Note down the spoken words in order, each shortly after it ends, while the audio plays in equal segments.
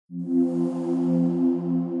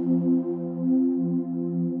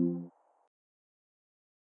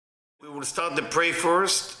We'll start the pray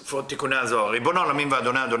first for Tikkunei Zohar. ריבון העולמים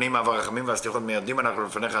ואדוני אדונים, אב הרחמים והסליחות מיידים אנחנו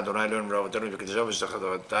לפניך, אדוני אלוהינו ולאבותינו וקדשנו ושתך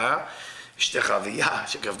תורתה, אשתך אביה,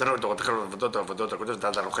 שקרבתנו לתורתך ולעבודות העבודות הקודש,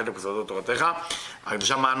 נתת אנוכנו בסודות תורתך,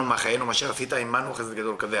 הקדושה מענו מחיינו, מה שעשית עמנו חסד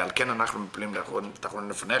גדול כזה, על כן אנחנו מפלים תחתונים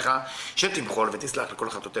לפניך, שתמחול ותסלח לכל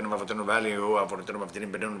חטאותינו ואבותינו ואל יהיו עוונותינו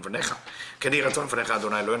מבדילים בינינו לבניך, כן יהי רצון לפניך,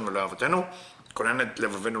 אדוני אלוהינו ולאבותינו, כונן את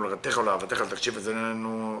לבבנו לרתך ולאהבתך, תקשיב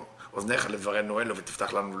אוזניך לברנו אלו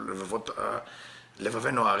ותפתח לנו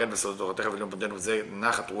לבבנו הערל בסודות תורתך ולמודנו וזה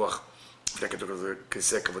נחת רוח פלקת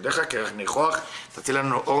כיסא כבודיך, כרך ניחוח, תציל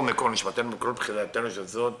לנו אור מקור נשמתנו בכל בחילתנו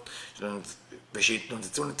שזאת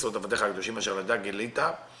ושיתנוצצו נצרות עבדיך הקדושים אשר לדע גילית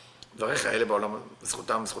דבריך האלה בעולם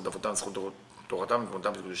זכותם, זכות אבותם, זכות תורתם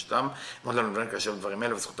ותמותם וקדושתם, מאוד לנו לבן כאשר דברים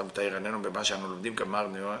אלה וזכותם תאיר עינינו במה שאנו לומדים כמר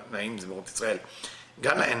נעים זמירות ישראל.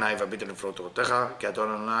 גם לעיניי והביט לפלוא תורתך, כי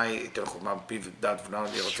אדוני ייתן חוכמה בפיו ודעת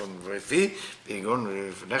ונאמר לי רצון ורפי, ויגון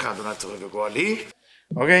לפניך אדוני צורך וגואלי.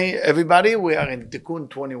 Okay, everybody, we are in Tikkun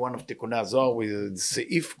 21 of Tikkunei Zohar with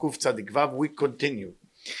סעיף קצ"ו, we continue.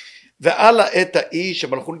 ועל העת ההיא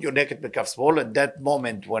שמלכות יונקת בכף שמאל, at that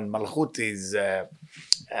moment when מלכות is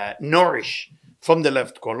nourished from the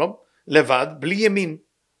left column, לבד, בלי ימין.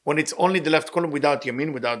 When it's only the left column without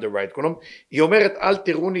ימין, without the right column, היא אומרת, אל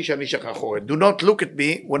תראוני שאני שחרחורת. Do not look at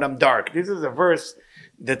me when I'm dark. This is a verse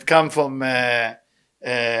that come from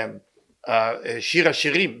שיר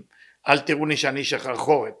השירים. אל תראוני שאני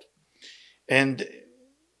שחרחורת. And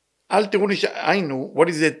אל תראוני היינו, what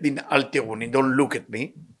does that mean אל תראוני? Don't look at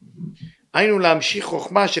me. היינו להמשיך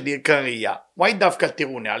חוכמה של ירקה ראייה. Why דווקא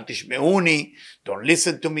תראוני? אל תשמעוני, don't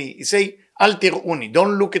listen to me. You say, אל תראוני,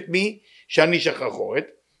 don't look at me שאני שחרחורת.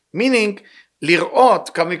 Meaning, לראות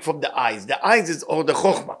coming from the eyes. The eyes is all the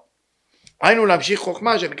חוכמה. היינו להמשיך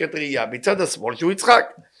חוכמה של ירקה ראייה. בצד השמאל שהוא יצחק.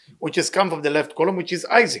 Which has come from the left column, which is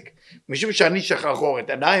Isaac. משום שאני שחרחורת,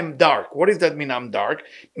 and I am dark. What does that mean I'm dark?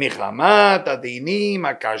 מחמת הדינים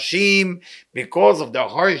הקשים, because of the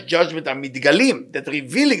harsh judgment המתגלים, that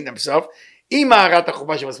revealing themselves, עם הארת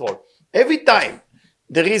החוכמה שבשמאל. Every time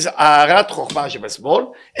there is הארת חוכמה שבשמאל,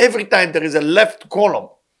 every time there is a left column,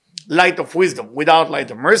 light of wisdom, without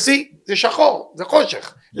light of mercy, זה שחור, זה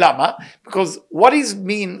חושך. למה? Because what does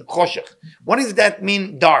mean חושך? What does that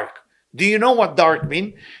mean dark? Do you know what dark mean?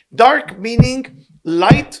 Dark meaning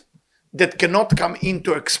light that cannot come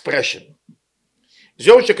into expression.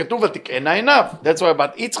 זהו שכתוב ותקענה עיניו. That's why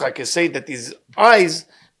about Yitzchak is say that his eyes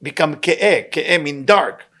become כהה. כהה mean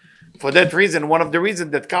dark. For that reason, one of the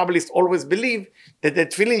reasons that Kabbalists always believe that the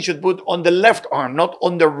tefillin should put on the left arm, not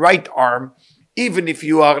on the right arm, even if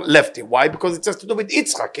you are lefty. Why? Because it has to do with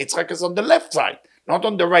Yitzchak. Yitzchak is on the left side, not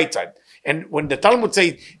on the right side. And when the Talmud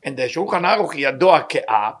says, and the Shulchan Aruch yado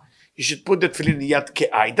כהה, you should put the tefillin yad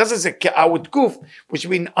ke'ah. It doesn't say ke'ah with kuf, which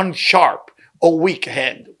means unsharp or weak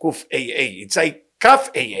hand. Kuf AA. It's like kaf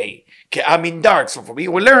AA. Ke'ah means dark. So for me,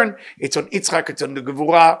 we learn it's on Yitzchak, it's on the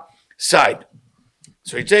Gevurah side.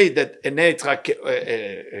 So it says that Enei Yitzchak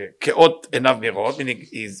ke'ot enav mirot, meaning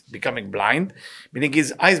he's becoming blind, meaning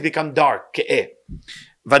his eyes become dark. Ke'eh.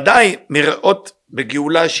 ודאי מראות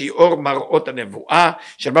בגאולה שהיא אור מראות הנבואה,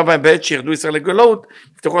 שבא בהם בעת שירדו ישראל לגלות,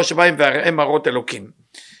 פתחו השמיים והראי מראות אלוקים.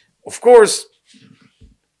 Of course,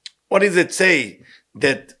 what does it say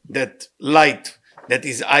that light, that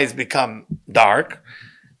his eyes become dark?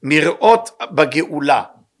 מראות בגאולה,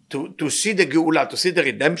 to see the גאולה, to see the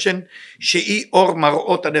redemption, שהיא אור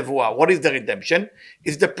מראות הנבואה. What is the redemption?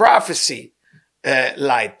 It's the prophecy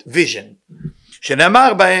light, vision.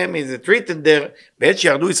 שנאמר בהם, is it written there, בעת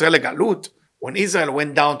שירדו ישראל לגלות, when Israel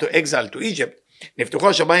went down to exile to Egypt, נפתחו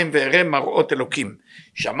השמיים והראי מראות אלוקים.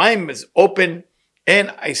 שמיים is open,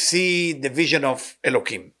 and I see the vision of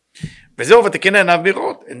Elokim. וזהו ותקענה עיניו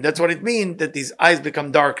מראות, and that's what it means, that his eyes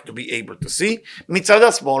become dark to be able to see. מצד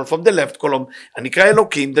השמאל, from the left column, הנקרא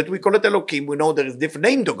אלוקים, that we call it Elokim, we know there is different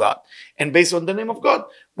name to God, and based on the name of God,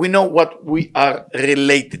 we know what we are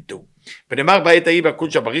related to. ונאמר בעת ההיא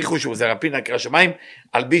בקודש הבריחו, שהוא זרע פינה נקרא שמיים,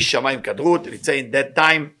 אלביש שמיים כדרות, let's say in that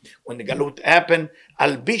time, when the galut happened,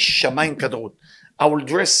 אלביש שמיים כדרות. I will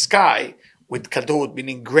dress sky with kadrut,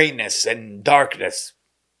 meaning grayness and darkness.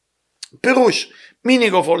 פירוש,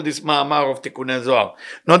 meaning of all this מאמר of תיקוני זוהר.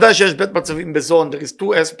 נודע שיש בית מצבים בזון, there is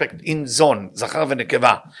two aspects in זון, זכר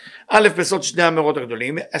ונקבה. א', בסוד שני המאורות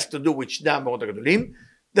הגדולים, has to do with שני המאורות הגדולים,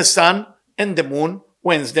 the sun and the moon,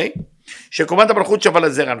 Wednesday, שקומת המלכות שווה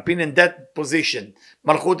לזרע אנפין, in that position,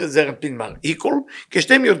 מלכות לזרע אנפין מר equal,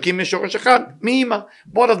 כשתיהם יורקים משורש אחד, מאמא.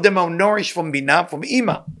 both of them are nourished from בינה, from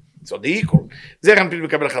אמא. So they equal. זרע אנפין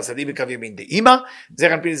מקבל חסדים בקו ימין דאמא,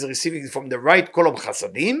 זרע אנפין is receiving from the right column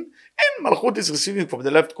חסדים, and מלכות is receiving from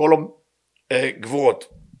the left column גבורות.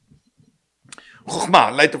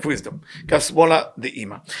 חוכמה, light of wisdom, כף שמאלה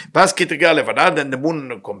דאימא. ואז כתרגל הלבנה, then the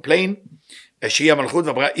moon complain, שהיא המלכות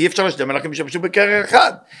ואמרה, אי אפשר ששני מלכים ישמשו בקרר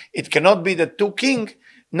אחד. It cannot be that two kings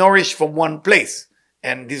nourish from one place.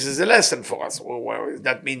 And this is a lesson for us.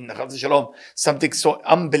 That means, something so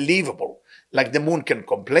unbelievable. Like the moon can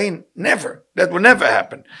complain? Never. That will never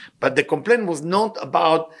happen. But the complaint was not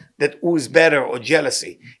about that who is better or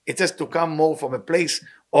jealousy. It has to come more from a place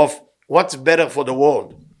of what's better for the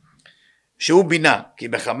world. שהוא בינה, כי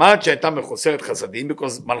בחמת שהייתה מחוסרת חסדים,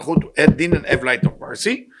 because מלכות didn't have light of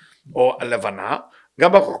mercy, או הלבנה,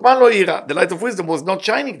 גם בחוכמה לא יראה. The light of wisdom was not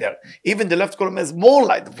shining there. Even the left column has more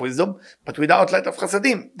light of wisdom, but without light of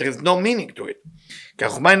חסדים. There is no meaning to it. כי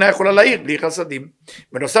החוכמה אינה יכולה להאיר בלי חסדים.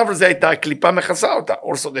 בנוסף לזה הייתה הקליפה מכסה אותה.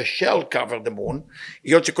 Also the shell covered the moon,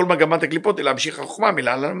 היות שכל מגמת הקליפות היא להמשיך החוכמה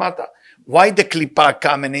מלמעלה למטה. Why the קליפה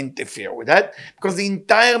come and interfere with that? Because the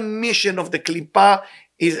entire mission of the קליפה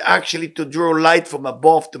is actually to draw light from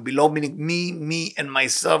above to below, meaning me and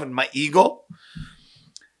myself and my ego.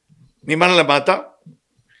 ממעלה למטה,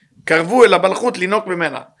 קרבו אל המלכות לינוק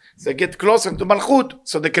ממנה. So get closer to מלכות,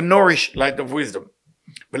 so they can nourish light of wisdom.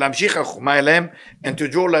 ולהמשיך החוכמה אליהם, and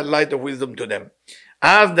to draw light of wisdom to them.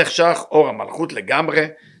 אז נחשך אור המלכות לגמרי,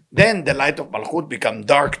 then the light of מלכות become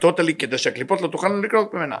dark totally, כדי שהקליפות לא תוכלנה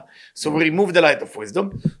לקנות ממנה. So we remove the light of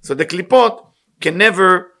wisdom, so the קליפות can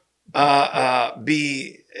never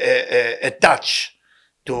be attached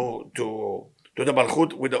to the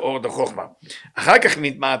מלכות with the אור דחוכמה. אחר כך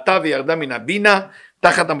נתמעטה וירדה מן הבינה,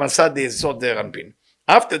 תחת המסד יסוד זעיר אנפין.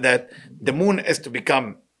 After that, the moon has to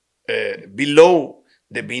become below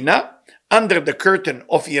the bina, under the curtain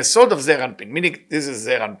of yesod of זעיר אנפין, meaning this is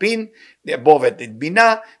זעיר אנפין, above it is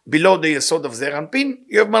bina, below the yesod of זעיר אנפין,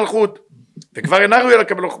 you have מלכות. וכבר אינה ראויה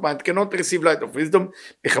לקבל חוכמה, it cannot receive light of wisdom,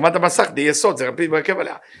 בחמת המסך, די יסוד, זעיר אנפין מרכב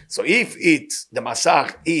עליה. So if the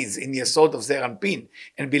מסך is in יסוד of זעיר אנפין,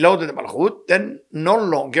 and below the מלכות, then no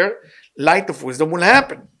longer light of wisdom will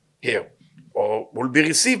happen here. or will be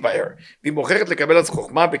received by her. והיא בוחרת לקבל אז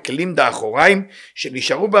חוכמה בכלים דאחוריים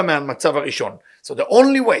שנשארו בה מהמצב הראשון. So the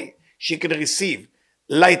only way she can receive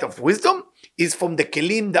light of wisdom is from the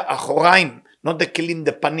כלים דאחוריים, not the כלים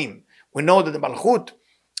דפנים. We know that the Malchut,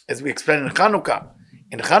 as we explained in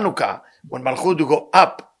Hanukkah, when Malchut will go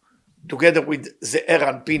up together with Ze'er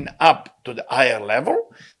and Pin up to the higher level,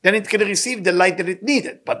 then it can receive the light that it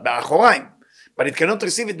needed, but באחוריים. But it cannot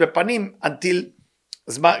receive it בפנים until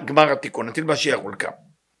גמר התיקון, until משיח will come.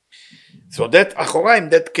 So that אחוריים,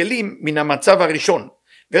 that כלים מן המצב הראשון.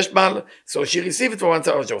 ויש מעל, so she received it from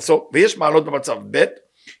המצב הראשון. So, ויש מעלות במצב ב'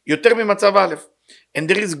 יותר ממצב א'. And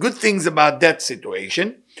there is good things about that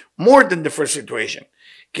situation, more than the first situation.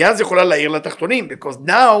 כי אז יכולה להעיר לתחתונים, because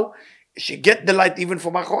now she get the light even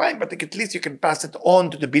from אחוריים, but at least you can pass it on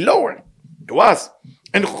to the belower, to us.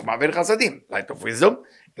 אין חוכמה ואין חסדים, light of wisdom,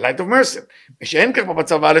 light of mercy. ושאין כך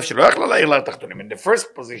במצב א' שלא יכלה להעיר לתחתונים. In the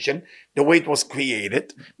first position, the way it was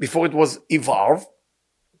created, before it was evolved,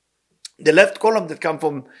 the left column that come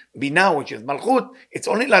from Binah, which is Malchut, it's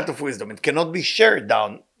only light of wisdom. It cannot be shared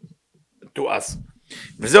down to us.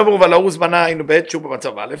 וזהו ברור ולאוז מנה היינו בעת שוב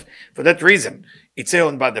במצב א', for that reason, it's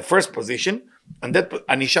on by the first position, and that,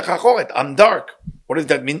 אני שחרחורת, I'm dark. What does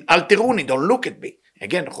that mean? אל תראוני, don't look at me.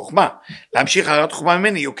 Again, חוכמה. להמשיך הרת חוכמה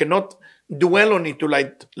ממני, you cannot dwell on it to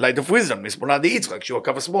light of wisdom. מספונה די יצחק, שהוא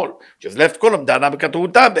הקו השמאל, just left column, דענה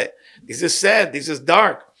בכתרותה ב. This is sad, this is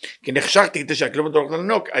dark. כי נחשכתי כדי שהקליפות הולכות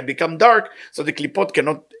לנוק, I become dark, so the קליפות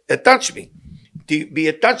cannot attach me. To be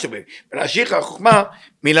attached to me. ולהמשיך החוכמה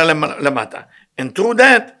מילה למטה. And through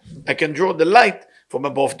that, I can draw the light from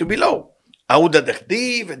above to below. Auda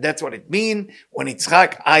dechtiv, and that's what it means when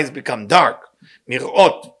Yitzchak eyes become dark.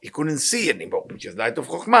 Mirot, he couldn't see anymore, which is light of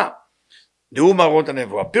Chokhmah. Deu marot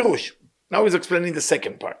hanevuah. Pirush. Now he's explaining the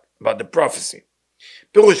second part about the prophecy.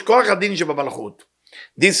 Pirush, koach hadin shebamalchut.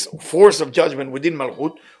 This force of judgment within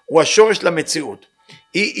Malchut was shoresh lametziut.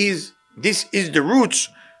 This is the roots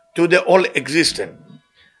to the all existent.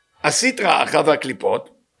 Asitra achava klipot.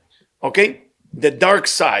 Okay? The dark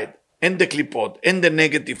side and the klipot and the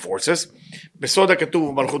negative forces. בסוד הכתוב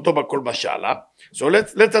ומלכותו בכל משלה. So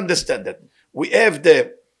let's understand that. We have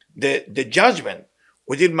the judgment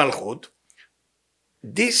within Malchut.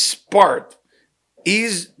 This part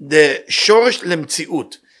is the shoresh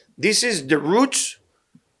lemtziut. This is the roots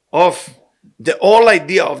of the whole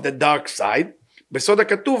idea of the dark side. בסוד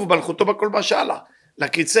הכתוב ומלכותו בכל משלה.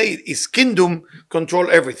 Like it say, his kingdom control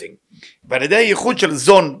everything. ועל ידי ייחוד של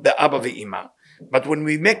זון באבא ואמא. But when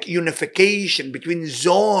we make unification between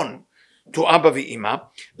zon to Abba ואמא,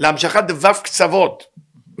 להמשכת דבב קצוות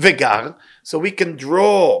וגר, so we can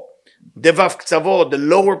draw דבב קצוות, the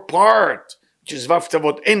lower part שזבב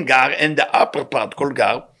קצוות אין גר, and the upper part כל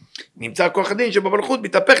גר, נמצא כוח הדין שבמלכות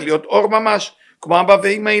מתהפך להיות אור ממש, כמו אבא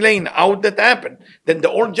ואמא אליין. How did that happen? Then the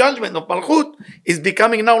old judgment of מלכות is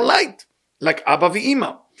becoming now light, like אבא ואמא.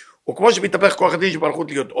 וכמו שמתהפך כוח הדין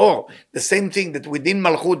שבמלכות להיות אור, the same thing that within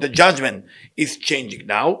מלכות the judgment is changing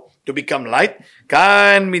now to become light,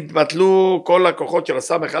 כאן מתבטלו כל הכוחות של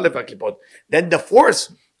הסמך א' והקליפות. Then the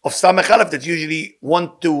force of סמך א' that usually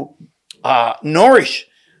want to nourish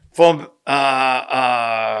from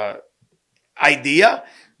idea,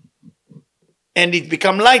 and it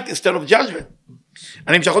become light instead of judgment.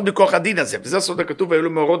 אני משכות בכוח הדין הזה, וזה סוד הכתוב, היו לו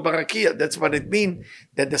מאורות ברקיע. That's what it means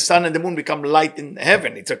that the sun and the moon become light in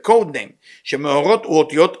heaven. It's a code name. שמאורות הוא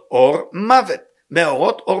אותיות אור מוות.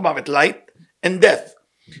 מאורות אור מוות, light and death.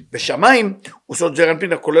 בשמיים הוא סוד זעיר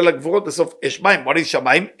אנפין הכולל הגבורות בסוף אש מים. What is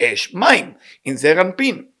שמיים? אש מים. In זעיר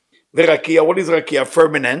אנפין. ורקיע, what is רקיע?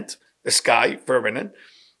 Firmament, the sky, firmament.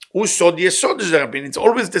 הוא סוד יסוד זעיר אנפין. It's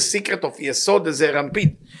always the secret of יסוד זעיר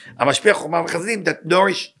אנפין. המשפיע חוכמה וחסדים that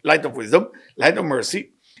nourish light of wisdom, light of mercy,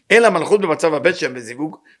 אל המלכות במצב הבית שם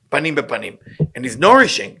בזיווג פנים בפנים. And is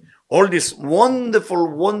nourishing all this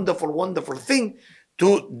wonderful thing to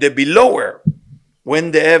the belower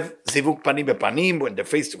when they have זיווג פנים בפנים, when they're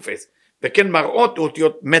face to face. וכן מראות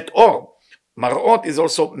אותיות מת אור. מראות is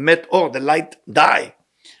also מת אור, the light die.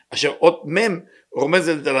 אשר אות מם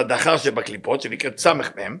רומזת על הדחר שבקליפות, שנקראת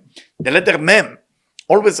סמך מם. The letter מם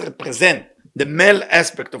always represent the male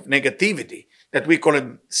aspect of negativity, that we call it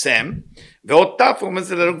Sam, ועוד תף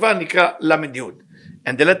רומזת על הנקבה נקרא למד יוד.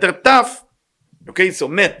 And the letter תף, okay, so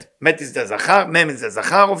met is the זכר, mem is the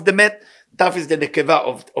זכר of the met, תף is the נקבה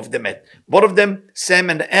of the met. Both of them, Sam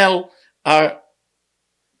and L, are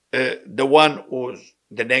the one who's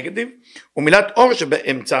the negative, ומילת אור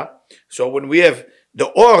שבאמצע, so when we have the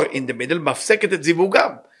or in the middle, מפסקת את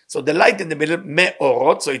זיווגם. So the light in the middle,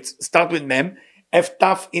 מאורות, so it starts with mem, have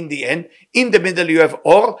taf in the end. In the middle you have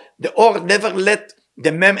or. The or never let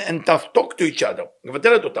the mem and taf talk to each other.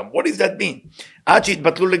 מבטלת אותם. What does that mean? עד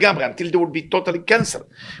שהתבטלו לגמרי, until they will be totally cancelled.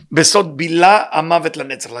 בסוד בילה המוות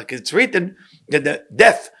לנצח. Like it's written that the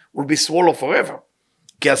death will be swallowed forever.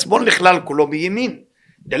 כי השמאל לכלל כולו בימין.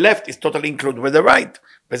 The left is totally included with the right.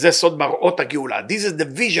 וזה סוד מראות הגאולה. This is the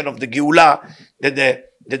vision of the גאולה that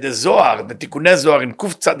the Zohar, the Tikkunei Zohar in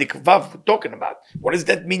Kuf Tzadik Vav talking about. What does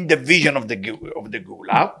that mean, the vision of the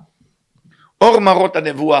גאולה? אור מראות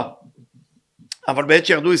הנבואה. אבל בעת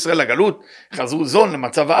שירדו ישראל לגלות, חזרו זון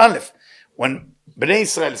למצב האלף. When בני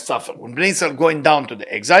ישראל suffer, when בני ישראל going down to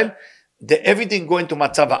the exile, everything going to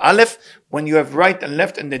מצב האלף, when you have right and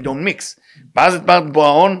left and they don't mix. ואז את ברד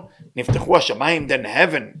בואהון, נפתחו השמיים, then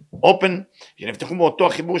heaven open, שנפתחו מאותו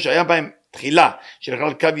החיבור שהיה בהם תחילה,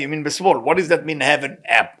 שנקרא קו ימין בשמאל. What does that mean, heaven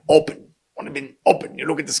open? What does it mean open? You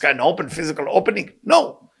look at the sky and open, physical opening?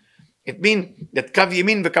 No. It means that קו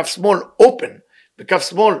ימין וקו שמאל open, וקו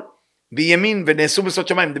שמאל בימין ונעשו בסוד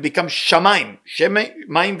שמיים, they become שמיים,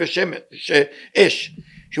 מים אש,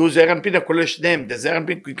 שהוא זעיר אנפין הכולל שניהם, the זעיר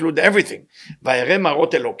אנפין include everything. וירא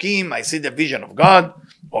מראות אלוקים, I see the vision of God,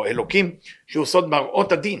 או אלוקים, שהוא סוד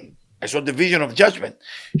מראות הדין. I saw the vision of judgment,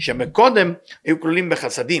 שמקודם היו כלולים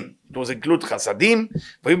בחסדים. It was include חסדים,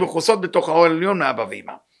 והיו מכוסות בתוך האור העליון מאבא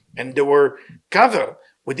ואמא. And they were covered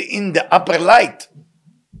within the upper light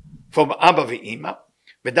from אבא ואמא,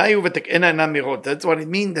 ודיו ותקענה עינם מראות. That's what it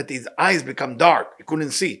means that his eyes become dark, he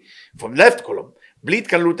couldn't see. From left column, בלי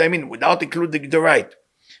התקללות הימין, without including the right.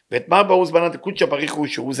 ואת מה בעוז בנת הקודשא בריך הוא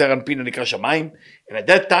שהוא זעיר אנפין הנקרא שמיים, and at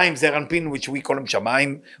that time זעיר אנפין which we call him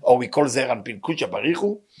שמיים, or we call זעיר אנפין קודשא בריך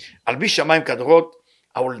הוא, אלביש שמיים כדרות,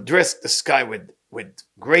 I will dress the sky with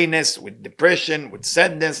grayness, with depression, with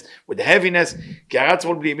sadness, with heaviness, כי הרץ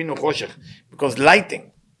שמאל בלי ימין הוא חושך, because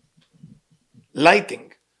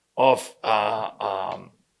lighting of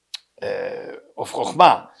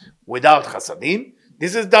חוכמה without חסדים,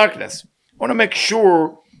 this is darkness. I want to make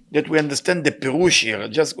sure that we understand the פירוש here.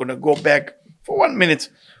 I'm just going to go back for 1 minute.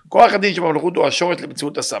 כוח הדין שבמלכות הוא השורת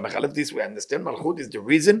למציאות הסמך. All of this we understand. מלכות is the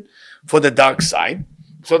reason for the dark side.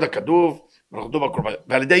 בסוד הכתוב, מלכותו בקרובה.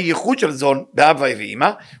 ועל ידי ייחוד של זון באבא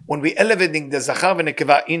ואמא, when we elevating the זכר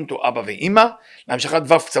ונקבה into אבא ואמא, להמשכת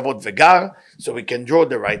ו' קצוות וגר, so we can draw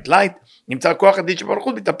the right light, נמצא כוח הדין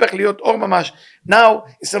שבמלכות מתהפך להיות אור ממש. Now,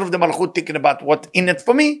 instead of the מלכות thinking about what in it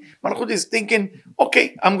for me, מלכות is thinking,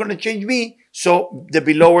 okay, I'm going to change me, so the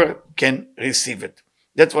belower can receive it.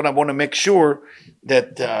 That's what I want to make sure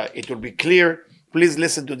that it will be clear. Please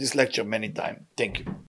listen to this lecture many times. Thank you.